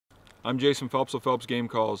I'm Jason Phelps of Phelps Game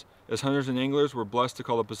Calls. As hunters and anglers, we're blessed to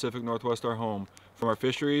call the Pacific Northwest our home. From our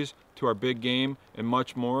fisheries to our big game and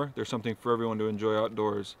much more, there's something for everyone to enjoy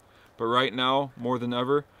outdoors. But right now, more than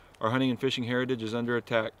ever, our hunting and fishing heritage is under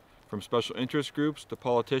attack, from special interest groups to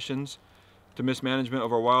politicians to mismanagement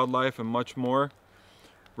of our wildlife and much more.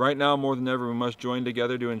 Right now, more than ever, we must join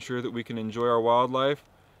together to ensure that we can enjoy our wildlife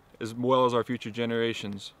as well as our future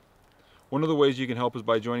generations. One of the ways you can help is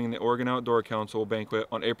by joining the Oregon Outdoor Council banquet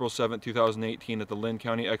on April 7, 2018 at the Linn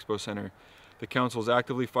County Expo Center. The council is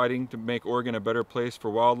actively fighting to make Oregon a better place for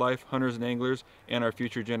wildlife, hunters and anglers, and our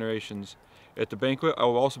future generations. At the banquet, I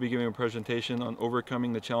will also be giving a presentation on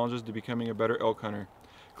overcoming the challenges to becoming a better elk hunter.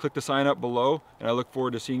 Click to sign up below, and I look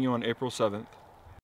forward to seeing you on April 7th.